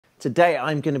Today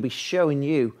I'm going to be showing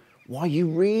you why you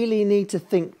really need to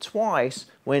think twice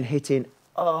when hitting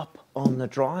up on the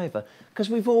driver.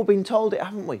 Because we've all been told it,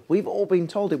 haven't we? We've all been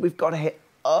told it. We've got to hit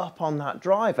up on that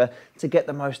driver to get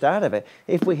the most out of it.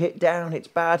 If we hit down, it's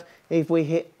bad. If we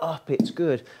hit up, it's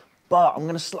good. But I'm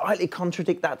going to slightly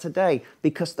contradict that today,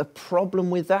 because the problem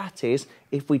with that is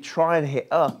if we try and hit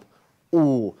up,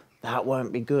 ooh, that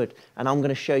won't be good. And I'm going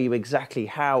to show you exactly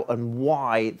how and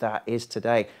why that is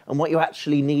today, and what you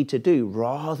actually need to do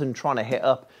rather than trying to hit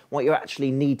up, what you actually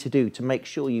need to do to make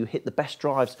sure you hit the best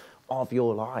drives of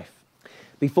your life.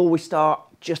 Before we start,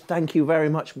 just thank you very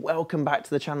much. Welcome back to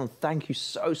the channel. Thank you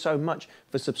so much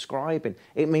for subscribing.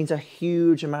 It means a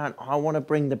huge amount. I want to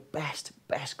bring the best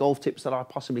golf tips that I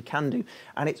possibly can do.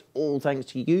 And it's all thanks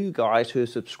to you guys who have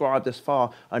subscribed thus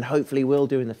far, and hopefully will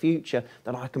do in the future,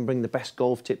 that I can bring the best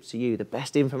golf tips to you, the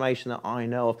best information that I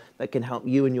know of that can help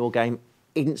you in your game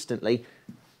instantly.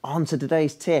 On to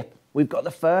today's tip. We've got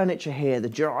the furniture here, the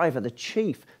driver, the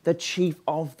chief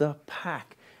of the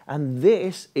pack. And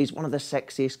this is one of the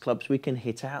sexiest clubs we can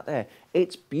hit out there.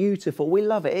 It's beautiful. We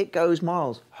love it. It goes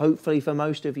miles, hopefully for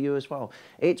most of you as well.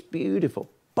 It's beautiful.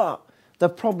 But the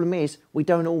problem is we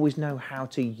don't always know how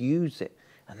to use it.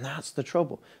 And that's the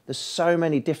trouble. There's so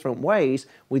many different ways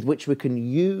with which we can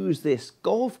use this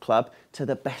golf club to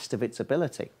the best of its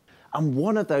ability. And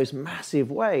one of those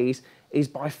massive ways is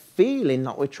by feeling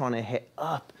like we're trying to hit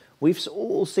up. We've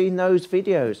all seen those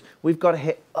videos. We've got to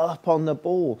hit up on the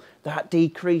ball. That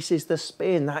decreases the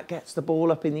spin. That gets the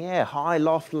ball up in the air. High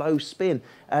loft, low spin,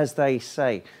 as they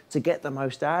say, to get the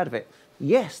most out of it.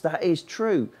 Yes, that is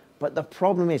true. But the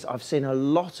problem is I've seen a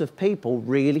lot of people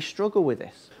really struggle with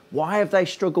this. Why have they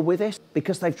struggled with this?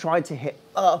 Because they've tried to hit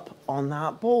up on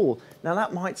that ball. Now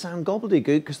that might sound gobbledygook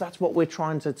because that's what we're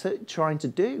trying to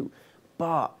do.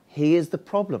 But here's the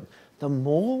problem. The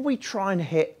more we try and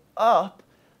hit up,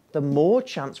 the more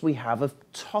chance we have of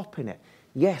topping it.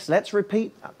 Yes, let's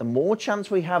repeat that. The more chance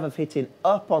we have of hitting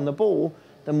up on the ball,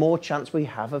 the more chance we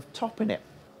have of topping it.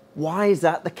 Why is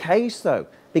that the case though?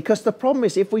 Because the problem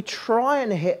is if we try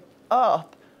and hit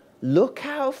up, look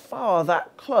how far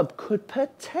that club could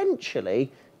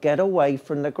potentially get away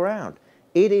from the ground.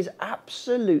 It is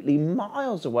absolutely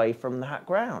miles away from that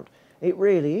ground. It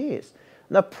really is.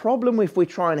 And the problem if we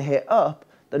try and hit up,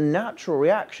 the natural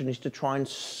reaction is to try and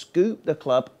scoop the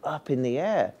club up in the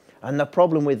air. And the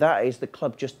problem with that is the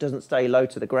club just doesn't stay low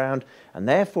to the ground. And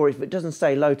therefore, if it doesn't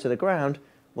stay low to the ground,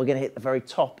 we're going to hit the very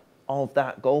top of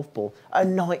that golf ball. A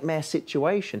nightmare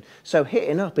situation. So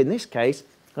hitting up in this case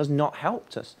has not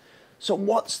helped us. So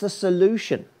what's the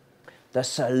solution? The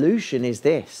solution is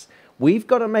this. We've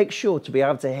got to make sure to be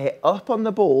able to hit up on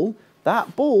the ball.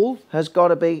 That ball has got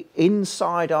to be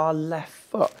inside our left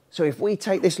foot. So if we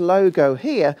take this logo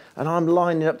here and I'm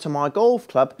lining up to my golf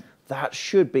club, that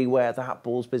should be where that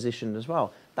ball's positioned as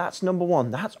well. That's number one.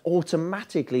 That's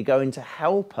automatically going to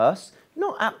help us,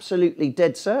 not absolutely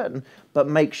dead certain, but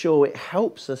make sure it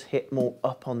helps us hit more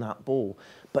up on that ball.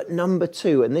 But number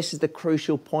two, and this is the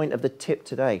crucial point of the tip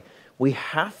today, we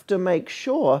have to make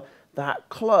sure that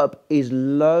club is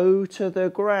low to the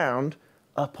ground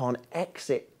upon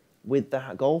exit with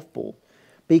that golf ball,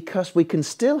 because we can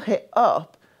still hit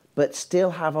up but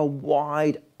still have a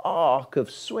wide arc of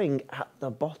swing at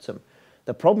the bottom.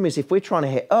 The problem is if we're trying to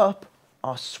hit up,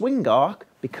 our swing arc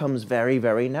becomes very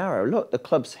narrow. Look, the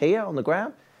club's here on the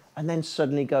ground and then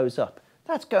suddenly goes up.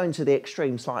 That's going to the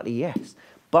extreme slightly, yes,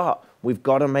 but we've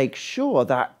got to make sure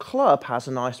that club has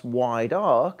a nice wide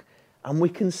arc and we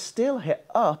can still hit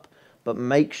up, but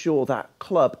make sure that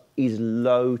club is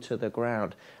low to the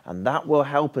ground. And that will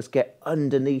help us get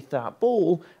underneath that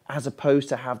ball as opposed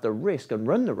to have the risk and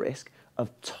run the risk of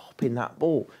topping that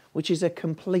ball, which is a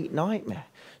complete nightmare.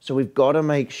 So we've got to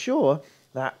make sure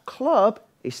that club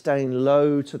is staying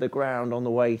low to the ground on the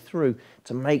way through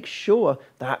to make sure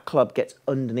that club gets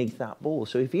underneath that ball.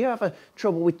 So if you have a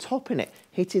trouble with topping it,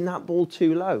 hitting that ball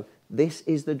too low, this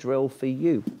is the drill for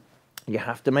you. You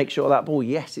have to make sure that ball,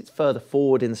 yes, it's further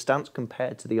forward in the stance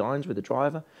compared to the irons with the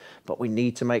driver, but we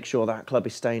need to make sure that club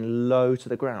is staying low to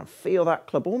the ground. Feel that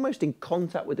club almost in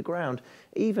contact with the ground,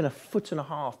 even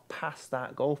 1.5 feet past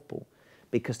that golf ball.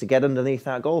 Because to get underneath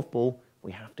that golf ball,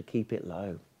 we have to keep it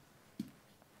low.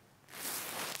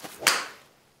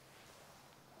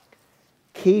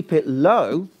 Keep it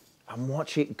low and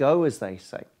watch it go, as they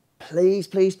say. Please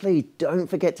don't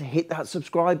forget to hit that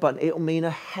subscribe button. It'll mean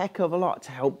a heck of a lot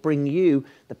to help bring you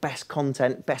the best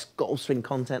content, best golf swing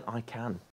content I can.